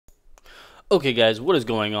Okay guys, what is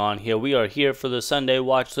going on here? We are here for the Sunday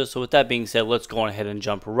watch list. So with that being said, let's go ahead and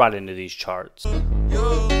jump right into these charts. I've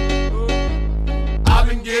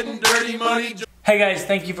been getting dirty money. Hey guys,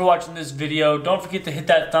 thank you for watching this video. Don't forget to hit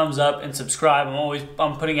that thumbs up and subscribe.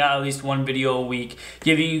 I'm putting out at least one video a week,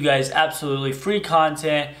 giving you guys absolutely free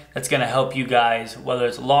content that's going to help you guys, whether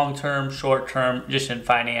it's long-term, short-term, just in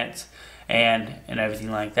finance and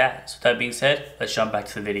everything like that. So with that being said, let's jump back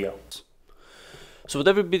to the video. So with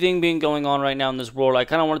everything being going on right now in this world, I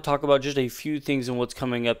kind of want to talk about just a few things and what's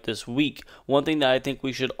coming up this week. One thing that I think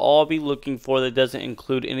we should all be looking for that doesn't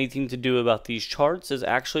include anything to do about these charts is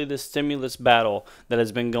actually the stimulus battle that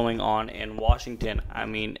has been going on in Washington. I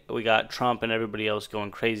mean, we got Trump and everybody else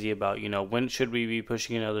going crazy about, when should we be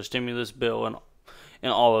pushing another stimulus bill and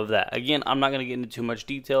all of that. Again, I'm not going to get into too much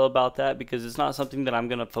detail about that because it's not something that I'm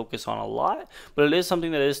going to focus on a lot, but it is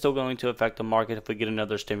something that is still going to affect the market if we get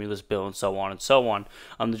another stimulus bill and so on and so on.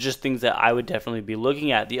 They're just things that I would definitely be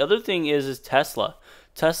looking at. The other thing is Tesla.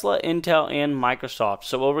 Tesla, Intel, and Microsoft.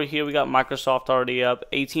 So over here we got Microsoft already up.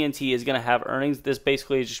 AT&T is going to have earnings. This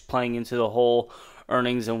basically is just playing into the whole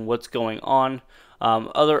earnings and what's going on.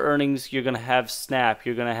 Other earnings, you're going to have Snap,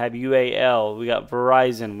 you're going to have UAL, we got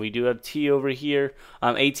Verizon, we do have T over here.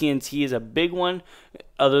 AT&T is a big one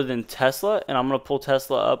other than Tesla, and I'm going to pull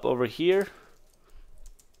Tesla up over here.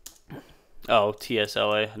 Oh,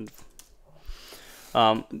 TSLA.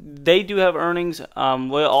 They do have earnings.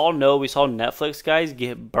 We all know we saw Netflix guys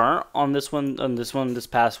get burnt on this one this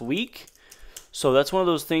past week. So that's one of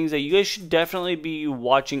those things that you guys should definitely be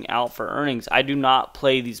watching out for earnings. I do not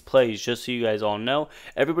play these plays, just so you guys all know.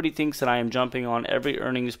 Everybody thinks that I am jumping on every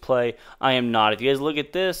earnings play. I am not. If you guys look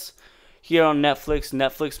at this, here on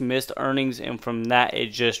Netflix missed earnings, and from that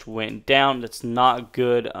it just went down. That's not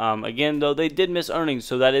good. Again, though, they did miss earnings,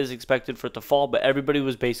 so that is expected for it to fall, but everybody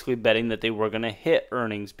was basically betting that they were going to hit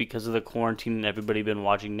earnings because of the quarantine and everybody been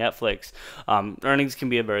watching Netflix. Earnings can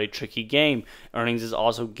be a very tricky game. Earnings is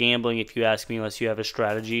also gambling, if you ask me, unless you have a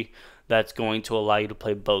strategy that's going to allow you to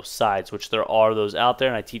play both sides, which there are those out there,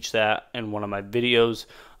 and I teach that in one of my videos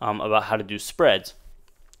about how to do spreads.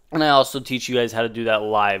 And I also teach you guys how to do that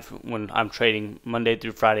live when I'm trading Monday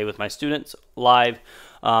through Friday with my students live.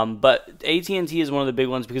 But AT&T is one of the big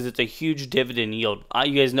ones because it's a huge dividend yield.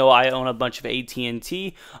 You guys know I own a bunch of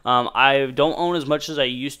AT&T. I don't own as much as I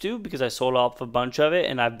used to because I sold off a bunch of it,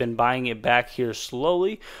 and I've been buying it back here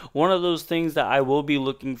slowly. One of those things that I will be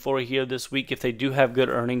looking for here this week, if they do have good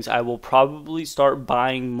earnings, I will probably start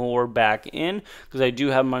buying more back in because I do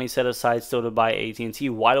have money set aside still to buy AT&T.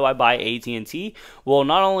 Why do I buy AT&T? Well,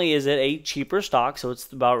 not only is it a cheaper stock, so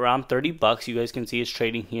it's about around 30 bucks. You guys can see it's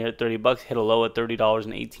trading here at 30 bucks, hit a low at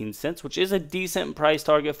 $30.18, which is a decent price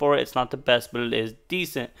target for it. It's not the best, but it is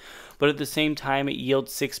decent. But at the same time, it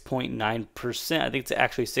yields 6.9%. I think it's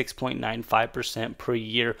actually 6.95% per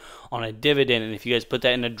year on a dividend. And if you guys put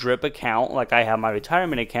that in a drip account, like I have my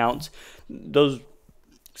retirement accounts, those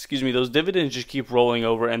dividends just keep rolling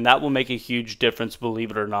over, and that will make a huge difference, believe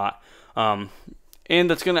it or not. And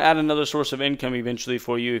that's going to add another source of income eventually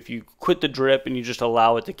for you if you quit the drip and you just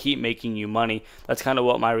allow it to keep making you money. That's kind of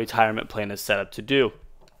what my retirement plan is set up to do.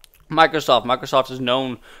 Microsoft is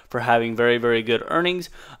known for having very, very good earnings.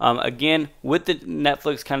 Again, with the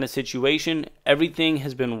Netflix kind of situation, everything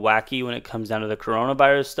has been wacky when it comes down to the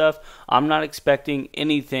coronavirus stuff. I'm not expecting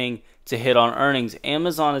anything to hit on earnings.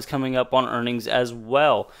 Amazon is coming up on earnings as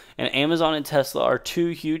well, and Amazon and Tesla are two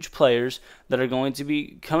huge players that are going to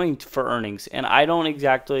be coming for earnings, and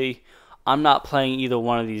I'm not playing either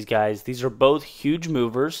one of these guys. These are both huge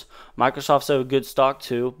movers. Microsoft's a good stock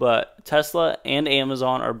too, but Tesla and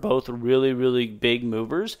Amazon are both really, really big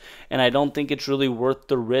movers, and I don't think it's really worth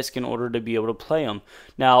the risk in order to be able to play them.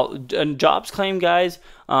 Now, jobs claim, guys,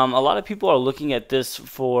 a lot of people are looking at this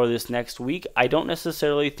for this next week. I don't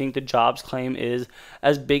necessarily think the jobs claim is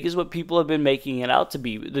as big as what people have been making it out to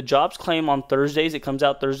be. The jobs claim on Thursdays, it comes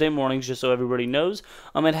out Thursday mornings, just so everybody knows.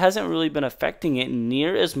 It hasn't really been affecting it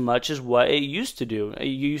near as much as what it used to do. You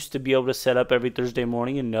used to be able to set up every Thursday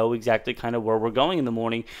morning and know exactly kind of where we're going in the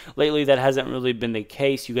morning. Lately, that hasn't really been the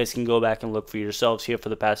case. You guys can go back and look for yourselves here for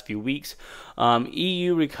the past few weeks.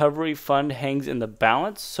 EU recovery fund hangs in the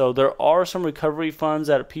balance. So there are some recovery funds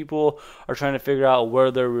that people are trying to figure out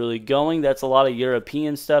where they're really going. That's a lot of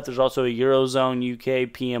European stuff. There's also a Eurozone,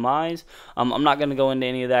 UK PMIs. I'm not going to go into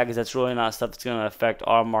any of that because that's really not stuff that's going to affect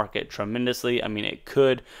our market tremendously. I mean, it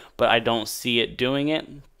could, but I don't see it doing it.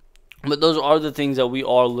 But those are the things that we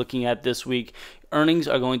are looking at this week. Earnings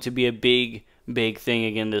are going to be a big thing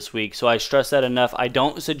again this week. So I stress that enough. I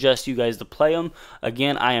don't suggest you guys to play them.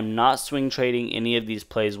 Again, I am not swing trading any of these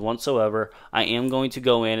plays whatsoever. I am going to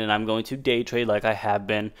go in and I'm going to day trade like I have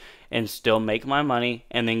been. and still make my money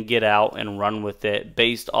and then get out and run with it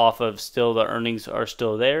based off of still the earnings are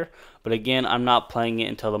still there. But again, I'm not playing it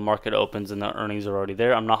until the market opens and the earnings are already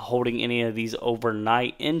there. I'm not holding any of these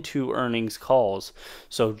overnight into earnings calls.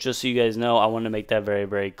 So just so you guys know, I want to make that very,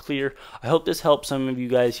 very clear. I hope this helps some of you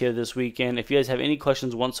guys here this weekend. If you guys have any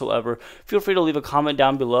questions whatsoever, feel free to leave a comment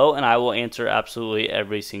down below and I will answer absolutely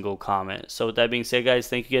every single comment. So with that being said, guys,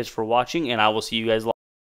 thank you guys for watching and I will see you guys later.